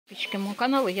Подписчики моего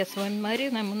канала, я с вами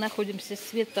Марина. Мы находимся в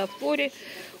Светофоре,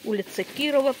 улица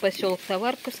Кирова, поселок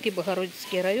Товарковский,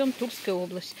 Богородицкий район, Тульская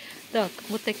область. Так,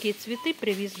 вот такие цветы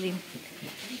привезли.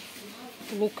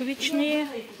 Луковичные,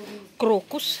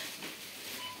 крокус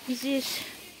здесь.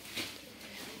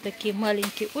 Такие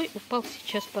маленькие. Ой, упал,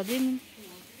 сейчас поднимем.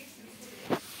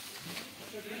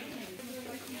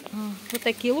 Вот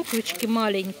такие луковички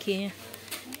маленькие.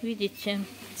 Видите,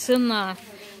 цена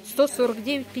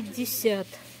 149,50.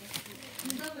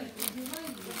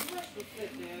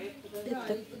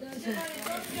 Это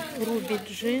рубит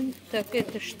джин. Так,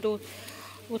 это что?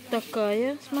 Вот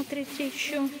такая, смотрите,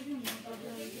 еще.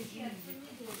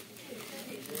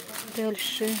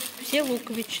 Дальше. Все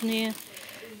луковичные.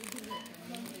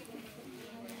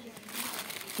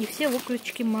 И все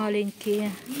луковички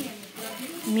маленькие.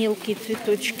 Мелкие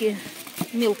цветочки.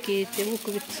 Мелкие эти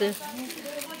луковицы.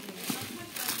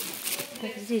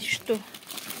 Так, здесь что?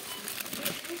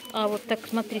 А, вот так,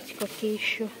 смотрите, какие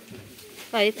еще.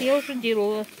 А, это я уже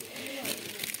делала.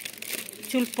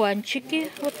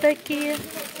 Тюльпанчики вот такие.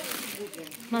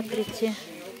 Смотрите.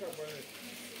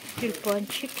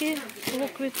 Тюльпанчики.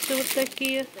 Луковицы вот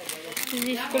такие.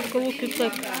 Здесь сколько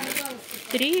луковиц?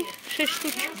 3, 6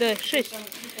 штучек. Да,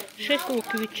 6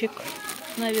 луковичек.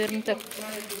 Наверное, так.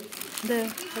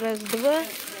 Да, раз, два,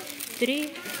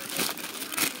 три.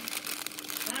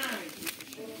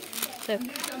 Так.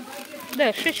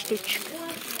 Да, 6 штучек.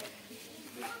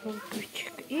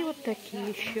 Луковичек. И вот такие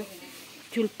еще.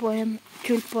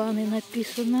 Тюльпаны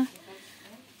написано.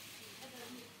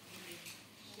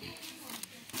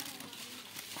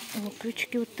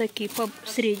 Луковички вот такие.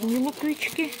 Средние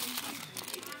луковички.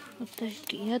 Вот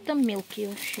такие. А там мелкие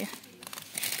вообще.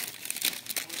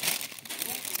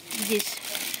 Здесь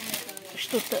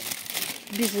что-то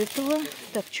без этого.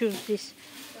 Так, что здесь?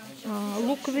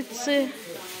 Луковицы,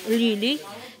 лилий.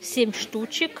 7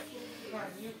 штучек.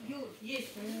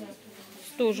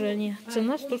 Тоже они.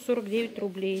 Цена 149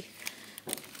 рублей.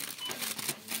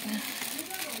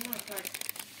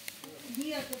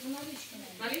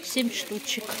 Семь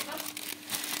штучек.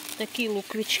 Такие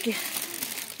луковички.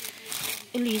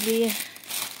 Лилии.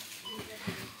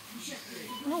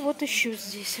 Ну вот еще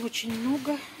здесь очень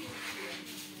много.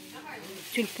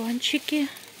 Тюльпанчики.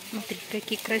 Смотрите,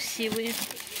 какие красивые.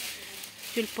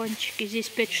 Тюльпанчики. Здесь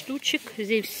 5 штучек.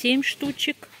 Здесь 7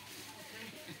 штучек.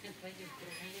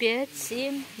 5,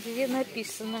 7. Где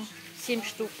написано 7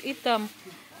 штук. И там,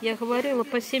 я говорила,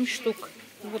 по 7 штук.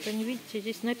 Вот они, видите,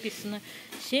 здесь написано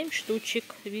 7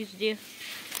 штучек везде.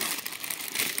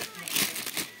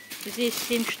 Здесь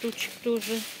 7 штучек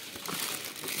тоже.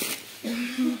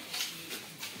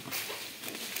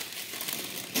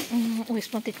 Ой,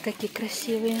 смотрите, какие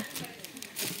красивые.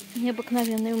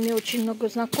 Необыкновенные. У меня очень много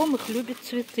знакомых любят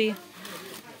цветы.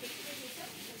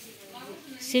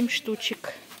 7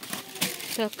 штучек.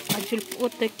 Так,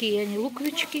 вот такие они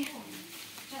луковички.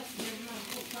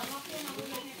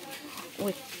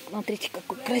 Ой, смотрите,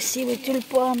 какой красивый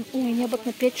тюльпан. Ой,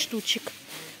 необыкновенно 5 штучек.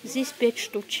 Здесь 5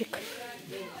 штучек.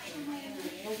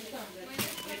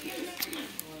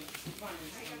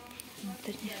 Вот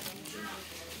они.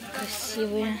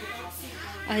 Красивые.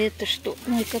 А это что?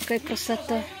 Ой, какая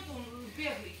красота.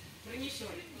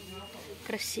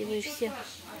 Красивые все.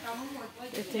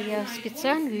 Это я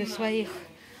специально для своих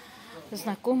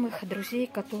знакомых, друзей,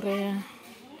 которые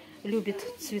любят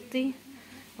цветы.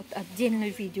 Вот отдельное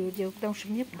видео делаю, потому что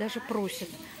мне даже просят,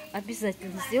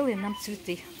 обязательно сделай нам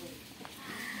цветы,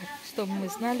 чтобы мы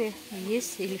знали,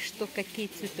 есть или что, какие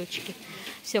цветочки.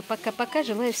 Все, пока-пока,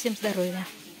 желаю всем здоровья.